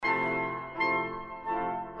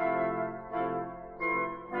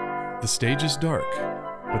The stage is dark,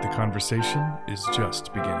 but the conversation is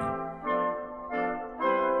just beginning.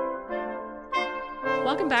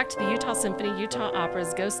 Welcome back to the Utah Symphony, Utah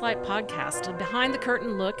Opera's Ghostlight podcast, a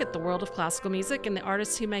behind-the-curtain look at the world of classical music and the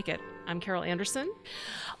artists who make it. I'm Carol Anderson.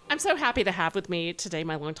 I'm so happy to have with me today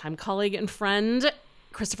my longtime colleague and friend,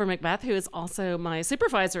 Christopher McBeth, who is also my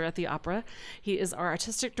supervisor at the opera. He is our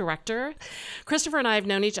artistic director. Christopher and I have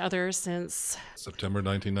known each other since September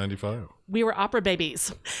 1995. We were opera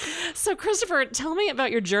babies. So, Christopher, tell me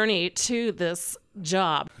about your journey to this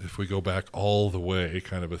job. If we go back all the way,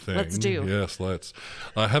 kind of a thing. Let's do. Yes, let's.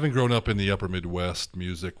 Having grown up in the upper Midwest,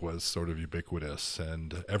 music was sort of ubiquitous,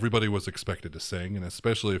 and everybody was expected to sing, and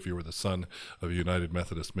especially if you were the son of a United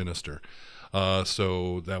Methodist minister.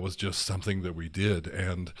 So that was just something that we did,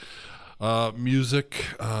 and music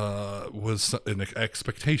was an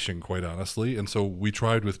expectation, quite honestly, and so we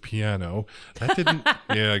tried with piano. That didn't.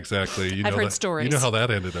 Yeah, exactly. I've heard stories. You know how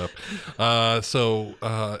that ended up. So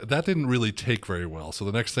that didn't really take very well. So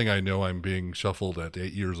the next thing I know, I'm being shuffled at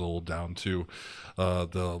 8 years old down to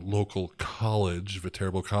the local college,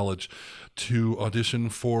 Viterbo College, to audition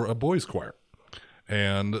for a boys' choir,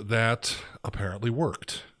 and that apparently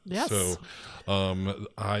worked. Yes. So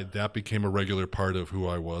that became a regular part of who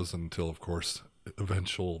I was until, of course,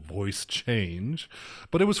 eventual voice change.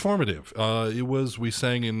 But it was formative. We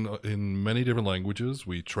sang in many different languages.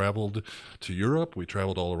 We traveled to Europe. We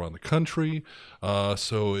traveled all around the country.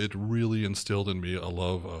 So it really instilled in me a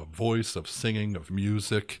love of voice, of singing, of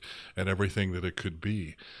music, and everything that it could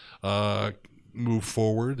be. Move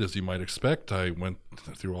forward, as you might expect. I went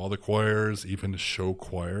through all the choirs, even show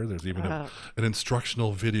choir. There's even an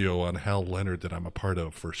instructional video on Hal Leonard that I'm a part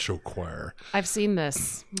of for show choir. I've seen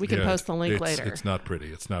this. We can post the link later. It's not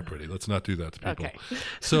pretty. It's not pretty. Let's not do that to people. Okay.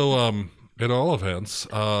 So at all events,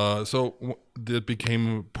 so it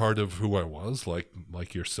became part of who I was,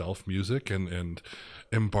 like yourself, music, and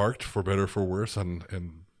embarked, for better or for worse, and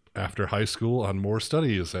after high school on more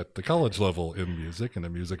studies at the college level in music and a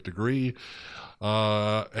music degree.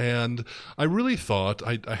 And I really thought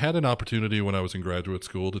I had an opportunity when I was in graduate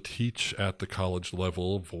school to teach at the college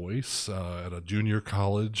level voice at a junior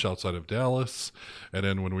college outside of Dallas. And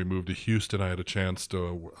then when we moved to Houston, I had a chance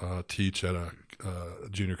to teach at a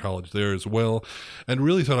junior college there as well. And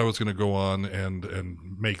really thought I was going to go on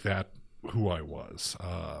and make that who I was.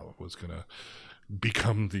 Was going to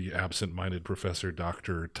become the absent-minded professor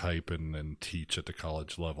doctor type and teach at the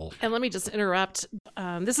college level. And let me just interrupt.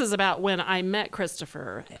 This is about when I met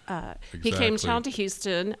Christopher. He came down to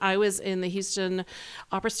Houston. I was in the Houston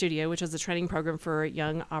Opera Studio, which is a training program for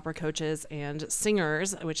young opera coaches and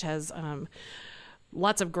singers, which has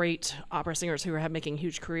lots of great opera singers who are making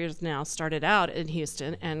huge careers now, started out in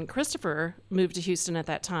Houston. And Christopher moved to Houston at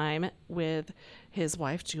that time with his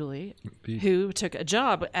wife, Julie, who took a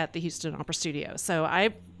job at the Houston Opera Studio. So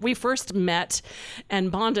we first met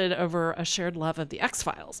and bonded over a shared love of the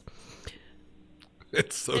X-Files.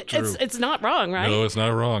 It's so true. It's not wrong, right? No, it's not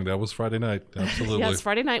wrong. That was Friday night. Absolutely. Yes,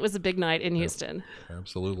 Friday night was a big night in Houston.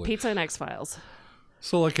 Absolutely. Pizza and X-Files.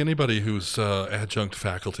 So, like anybody who's adjunct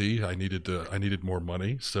faculty, I needed more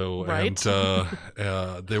money. So, right.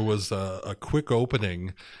 And there was a quick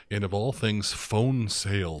opening in, of all things, phone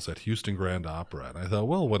sales at Houston Grand Opera, and I thought,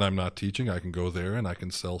 well, when I'm not teaching, I can go there and I can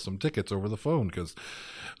sell some tickets over the phone because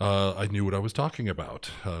I knew what I was talking about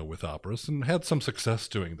with operas and had some success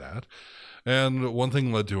doing that. And one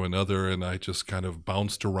thing led to another, and I just kind of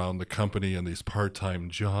bounced around the company in these part-time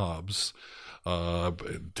jobs.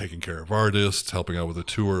 Taking care of artists, helping out with a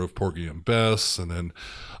tour of Porgy and Bess, and then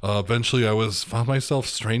eventually I found myself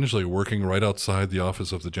strangely working right outside the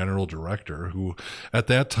office of the general director, who at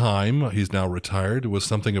that time, he's now retired, was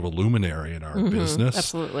something of a luminary in our business.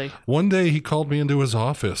 Absolutely. One day he called me into his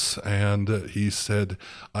office and he said,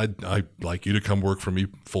 I'd like you to come work for me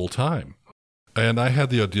full time. And I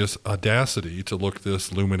had the audacity to look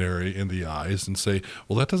this luminary in the eyes and say,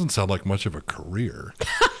 well, that doesn't sound like much of a career.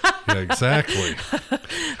 Yeah, exactly.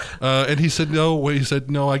 And he said,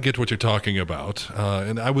 no, I get what you're talking about.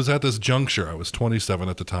 And I was at this juncture. I was 27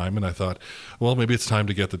 at the time, and I thought, well, maybe it's time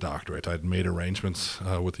to get the doctorate. I'd made arrangements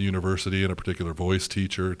with the university and a particular voice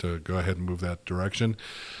teacher to go ahead and move that direction.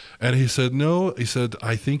 And he said, no,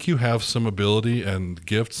 I think you have some ability and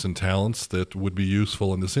gifts and talents that would be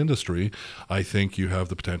useful in this industry. I think you have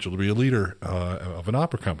the potential to be a leader of an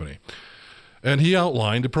opera company. And he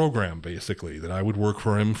outlined a program, basically, that I would work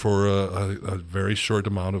for him for a very short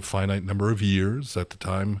amount of finite number of years. At the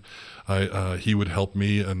time, he would help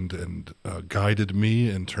me and guided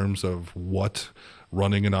me in terms of what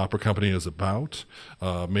running an opera company is about,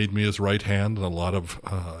 made me his right hand on a lot of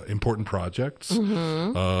important projects.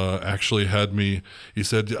 Actually had me, he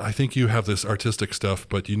said, I think you have this artistic stuff,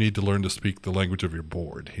 but you need to learn to speak the language of your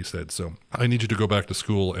board, he said. So I need you to go back to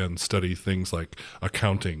school and study things like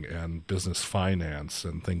accounting and business finance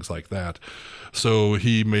and things like that. So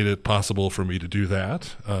he made it possible for me to do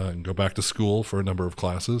that and go back to school for a number of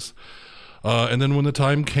classes. And then when the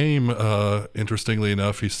time came, interestingly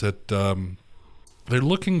enough, he said, they're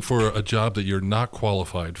looking for a job that you're not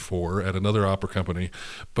qualified for at another opera company,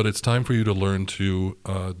 but it's time for you to learn to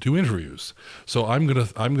do interviews. So I'm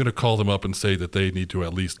gonna call them up and say that they need to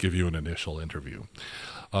at least give you an initial interview.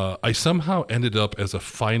 I somehow ended up as a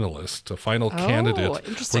final candidate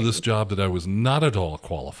for this job that I was not at all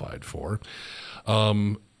qualified for.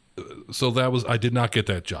 So I did not get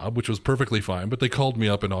that job, which was perfectly fine, but they called me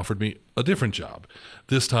up and offered me a different job.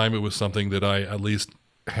 This time it was something that I at least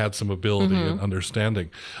had some ability and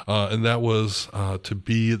understanding. And that was to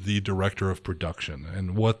be the director of production.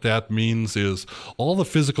 And what that means is all the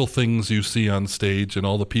physical things you see on stage and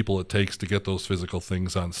all the people it takes to get those physical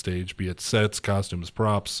things on stage, be it sets, costumes,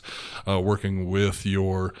 props, working with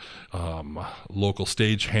your local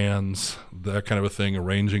stage hands, that kind of a thing,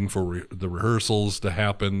 arranging for the rehearsals to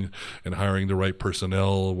happen and hiring the right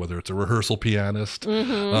personnel, whether it's a rehearsal pianist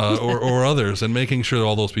or others, and making sure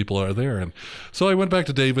all those people are there. And so I went back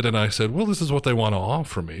to David and I said, well, this is what they want to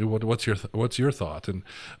offer me. What's your thought? And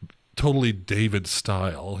totally David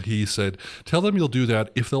style, he said, tell them you'll do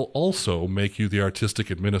that if they'll also make you the artistic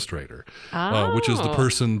administrator, which is the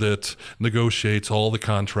person that negotiates all the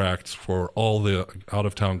contracts for all the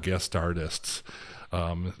out-of-town guest artists.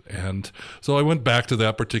 And so I went back to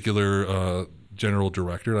that particular general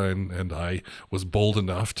director, and I was bold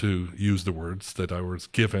enough to use the words that I was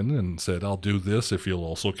given and said, I'll do this if you'll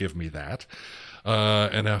also give me that.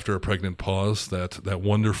 And after a pregnant pause, that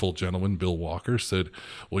wonderful gentleman, Bill Walker, said,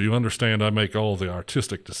 well, you understand I make all the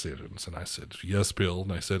artistic decisions. And I said, yes, Bill.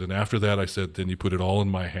 And I said, and after that, I said, then you put it all in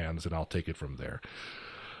my hands and I'll take it from there.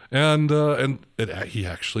 And he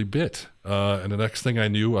actually bit. And the next thing I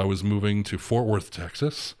knew, I was moving to Fort Worth,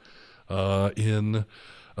 Texas,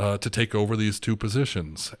 to take over these two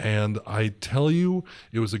positions. And I tell you,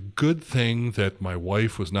 it was a good thing that my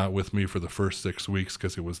wife was not with me for the first 6 weeks,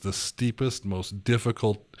 because it was the steepest, most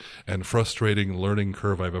difficult and frustrating learning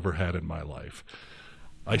curve I've ever had in my life.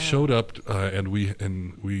 I showed up and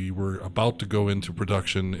we were about to go into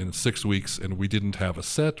production in 6 weeks, and we didn't have a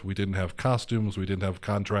set, we didn't have costumes, we didn't have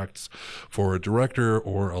contracts for a director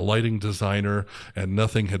or a lighting designer, and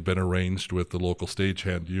nothing had been arranged with the local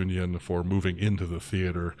stagehand union for moving into the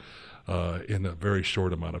theater in a very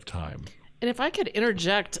short amount of time. And if I could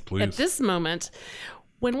interject, please. At this moment,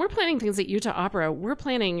 when we're planning things at Utah Opera, we're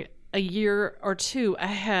planning a year or two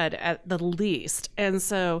ahead at the least. And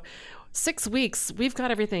so 6 weeks, we've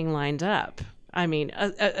got everything lined up. I mean,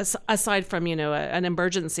 aside from, an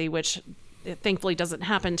emergency, which thankfully doesn't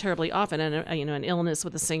happen terribly often, and an illness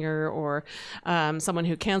with a singer or someone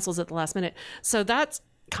who cancels at the last minute. So that's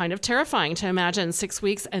kind of terrifying to imagine 6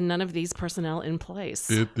 weeks and none of these personnel in place.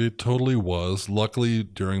 It totally was. Luckily,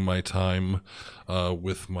 during my time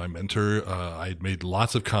with my mentor, I'd made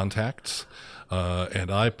lots of contacts. And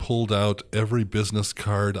I pulled out every business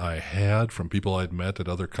card I had from people I'd met at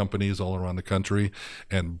other companies all around the country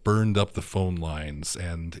and burned up the phone lines.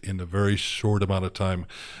 And in a very short amount of time,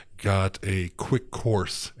 got a quick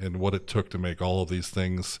course in what it took to make all of these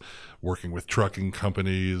things, working with trucking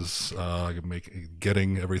companies,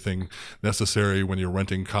 getting everything necessary when you're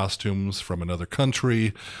renting costumes from another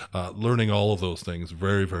country, learning all of those things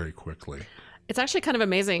very, very quickly. It's actually kind of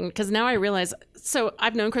amazing because now I realize, so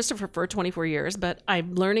I've known Christopher for 24 years, but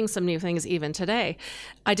I'm learning some new things even today.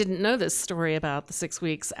 I didn't know this story about the 6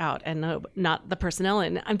 weeks out and not the personnel.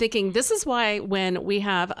 And I'm thinking this is why when we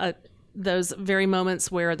have those very moments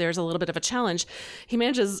where there's a little bit of a challenge, he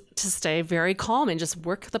manages to stay very calm and just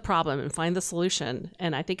work the problem and find the solution.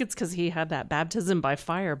 And I think it's because he had that baptism by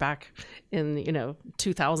fire back in,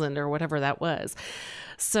 2000 or whatever that was.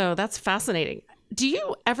 So that's fascinating. Do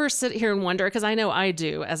you ever sit here and wonder, because I know I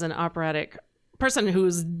do as an operatic person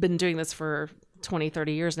who's been doing this for 20,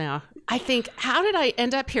 30 years now, I think, how did I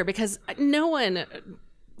end up here? Because no one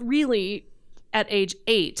really at age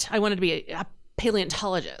 8, I wanted to be a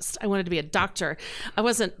paleontologist. I wanted to be a doctor. I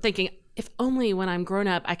wasn't thinking, if only when I'm grown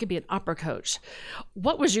up, I could be an opera coach.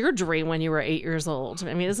 What was your dream when you were 8 years old?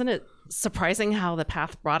 I mean, isn't it surprising how the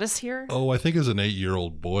path brought us here? Oh, I think as an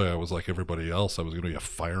 8-year-old boy, I was like everybody else. I was going to be a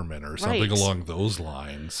fireman or something along those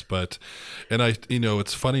lines. And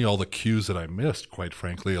it's funny, all the cues that I missed, quite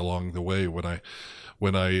frankly, along the way when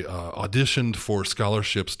when I auditioned for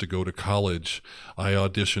scholarships to go to college, I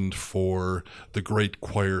auditioned for the great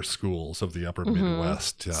choir schools of the upper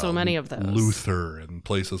Midwest. So many of those. Luther and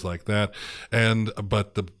places like that.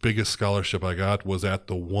 But the biggest scholarship I got was at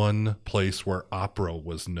the one place where opera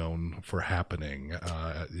was known for happening,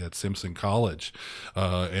 at Simpson College.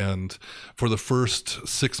 And for the first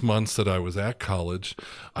 6 months that I was at college,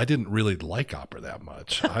 I didn't really like opera that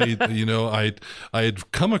much. I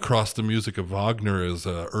had come across the music of Wagner as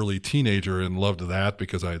an early teenager and loved that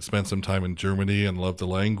because I had spent some time in Germany and loved the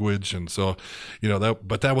language. And so,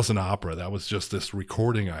 but that wasn't opera. That was just this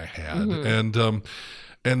recording I had.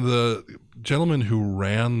 And the gentleman who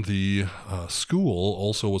ran the school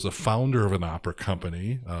also was a founder of an opera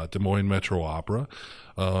company, Des Moines Metro Opera.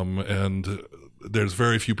 And there's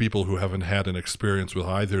very few people who haven't had an experience with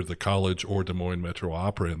either the college or Des Moines Metro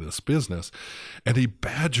Opera in this business. And he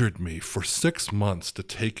badgered me for 6 months to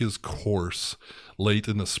take his course late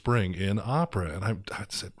in the spring in opera. And I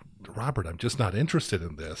said, Robert, I'm just not interested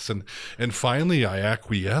in this. And finally I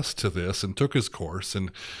acquiesced to this and took his course.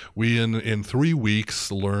 And we, in 3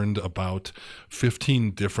 weeks, learned about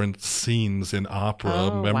 15 different scenes in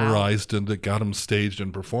opera, memorized and got them staged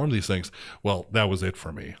and performed these things. Well, that was it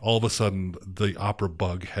for me. All of a sudden, the opera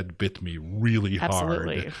bug had bit me really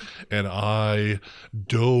hard. And I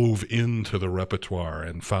dove into the repertoire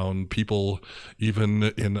and found people even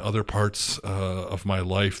in other parts of my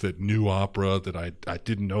life that knew opera that I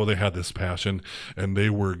didn't know they had this passion, and they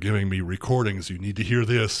were giving me recordings. You need to hear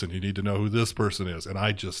this, and you need to know who this person is. And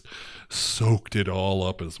I just soaked it all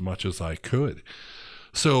up as much as I could.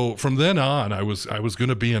 So from then on, I was going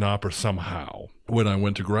to be in opera somehow. When I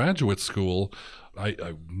went to graduate school, I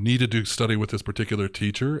needed to study with this particular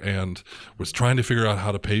teacher and was trying to figure out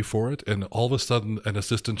how to pay for it. And all of a sudden, an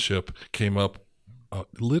assistantship came up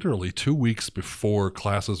literally 2 weeks before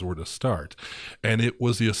classes were to start. And it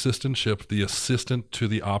was the assistant to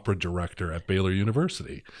the opera director at Baylor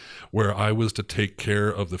University, where I was to take care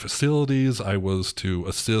of the facilities. I was to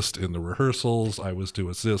assist in the rehearsals. I was to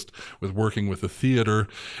assist with working with the theater.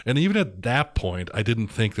 And even at that point, I didn't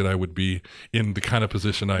think that I would be in the kind of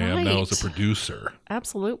position I am now as a producer.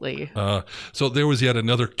 Absolutely. So there was yet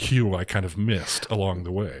another cue I kind of missed along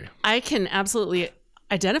the way. I can absolutely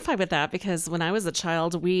identify with that, because when I was a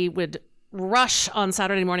child, we would rush on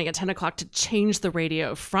Saturday morning at 10 o'clock to change the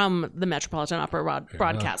radio from the Metropolitan Opera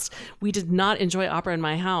broadcast. We did not enjoy opera in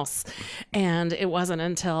my house. And it wasn't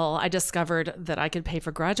until I discovered that I could pay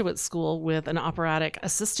for graduate school with an operatic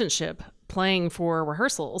assistantship playing for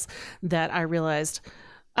rehearsals that I realized,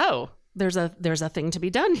 there's a thing to be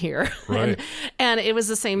done here. Right. and it was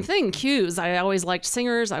the same thing. Cues. I always liked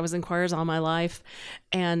singers. I was in choirs all my life.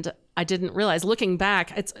 And I didn't realize, looking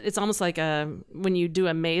back, it's almost like when you do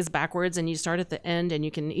a maze backwards and you start at the end and you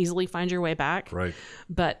can easily find your way back. Right.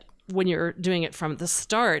 But when you're doing it from the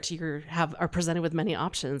start, are presented with many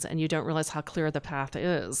options and you don't realize how clear the path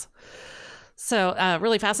is. So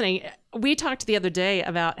really fascinating. We talked the other day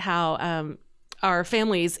about how our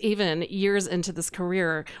families, even years into this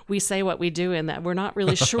career, we say what we do and that we're not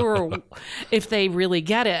really sure if they really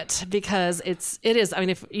get it, because it is, I mean,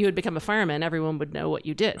 if you had become a fireman, everyone would know what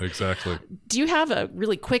you did. Exactly. Do you have a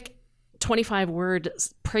really quick 25-word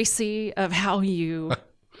précis of how you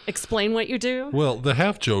explain what you do? Well, the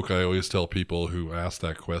half joke I always tell people who ask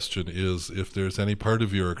that question is, if there's any part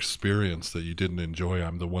of your experience that you didn't enjoy,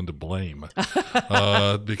 I'm the one to blame.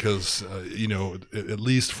 Because, at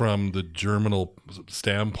least from the germinal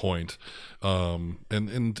standpoint,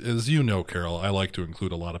 and as you know, Carol, I like to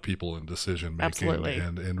include a lot of people in decision making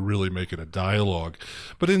and really make it a dialogue.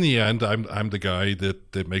 But in the end, I'm the guy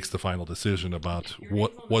that makes the final decision about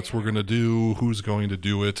what's we're going to do, who's going to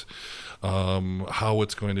do it, how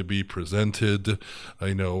it's going to be presented,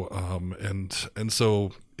 and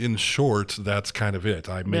so in short, that's kind of it.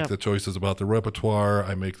 I make the choices about the repertoire.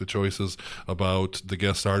 I make the choices about the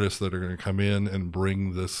guest artists that are going to come in and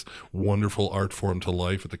bring this wonderful art form to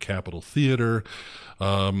life at the Capitol Theater.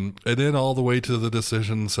 And then all the way to the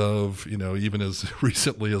decisions of, even as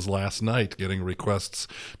recently as last night, getting requests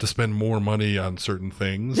to spend more money on certain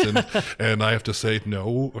things. And I have to say,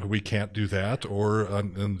 no, we can't do that. Or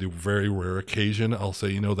on the very rare occasion, I'll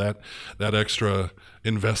say, that extra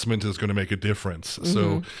investment is going to make a difference. Mm-hmm.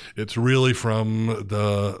 So it's really from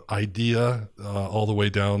the idea all the way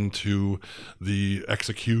down to the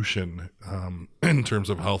execution in terms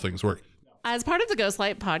of how things work. As part of the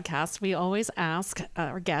Ghostlight podcast, we always ask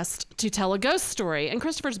our guest to tell a ghost story. And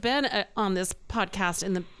Christopher's been on this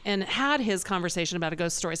podcast and had his conversation about a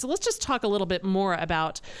ghost story. So let's just talk a little bit more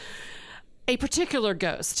about a particular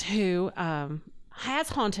ghost who has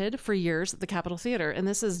haunted for years at the Capitol Theater. And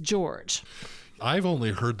this is George. I've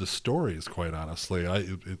only heard the stories, quite honestly.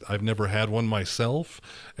 I've never had one myself,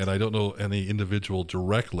 and I don't know any individual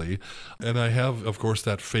directly. And I have, of course,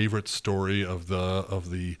 that favorite story of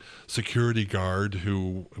the security guard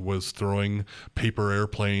who was throwing paper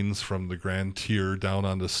airplanes from the grand tier down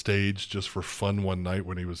on the stage just for fun one night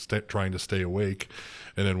when he was trying to stay awake,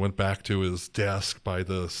 and then went back to his desk by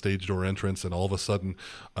the stage door entrance, and all of a sudden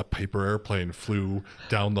a paper airplane flew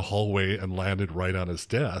down the hallway and landed right on his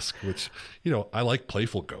desk, which, I like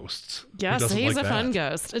playful ghosts. Yes, he's a fun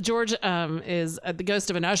ghost. George is the ghost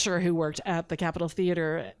of an usher who worked at the Capitol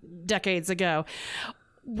Theater decades ago.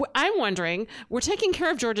 I'm wondering, we're taking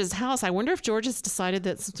care of George's house. I wonder if George has decided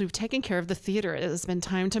that since we've taken care of the theater, it has been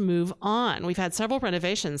time to move on. We've had several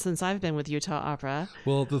renovations since I've been with Utah Opera.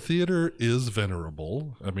 Well, the theater is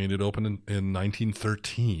venerable. I mean, it opened in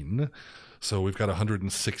 1913. So we've got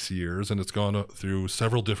 106 years, and it's gone through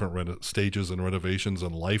several different stages and renovations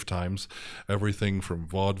and lifetimes. Everything from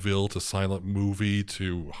vaudeville to silent movie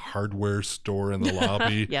to hardware store in the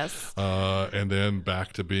lobby. Yes. And then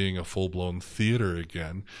back to being a full-blown theater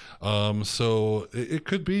again. So it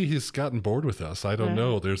could be he's gotten bored with us. I don't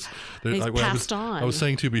know. He's passed on. I was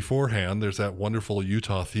saying to you beforehand, there's that wonderful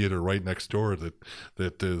Utah theater right next door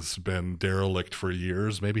that has been derelict for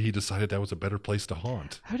years. Maybe he decided that was a better place to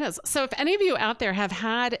haunt. Who knows? So if any of you out there have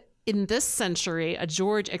had in this century a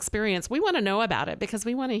George experience, we want to know about it, because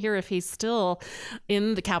we want to hear if he's still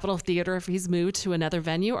in the Capitol Theater, if he's moved to another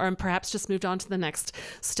venue, or perhaps just moved on to the next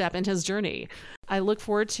step in his journey. I look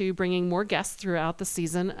forward to bringing more guests throughout the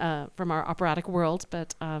season from our operatic world,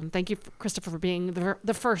 but thank you, Christopher, for being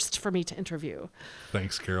the first for me to interview.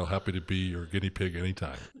 Thanks, Carol. Happy to be your guinea pig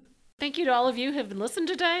anytime. Thank you to all of you who have listened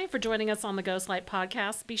today for joining us on the Ghostlight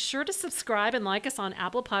Podcast. Be sure to subscribe and like us on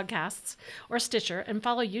Apple Podcasts or Stitcher, and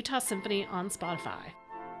follow Utah Symphony on Spotify.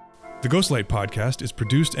 The Ghostlight Podcast is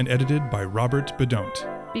produced and edited by Robert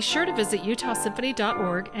Bedont. Be sure to visit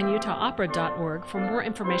utahsymphony.org and utahopera.org for more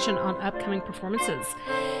information on upcoming performances.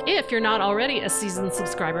 If you're not already a seasoned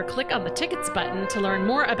subscriber, click on the tickets button to learn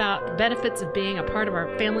more about the benefits of being a part of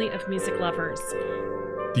our family of music lovers.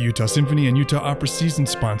 The Utah Symphony and Utah Opera season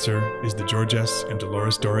sponsor is the George S. and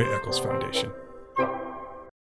Dolores Dore Eccles Foundation.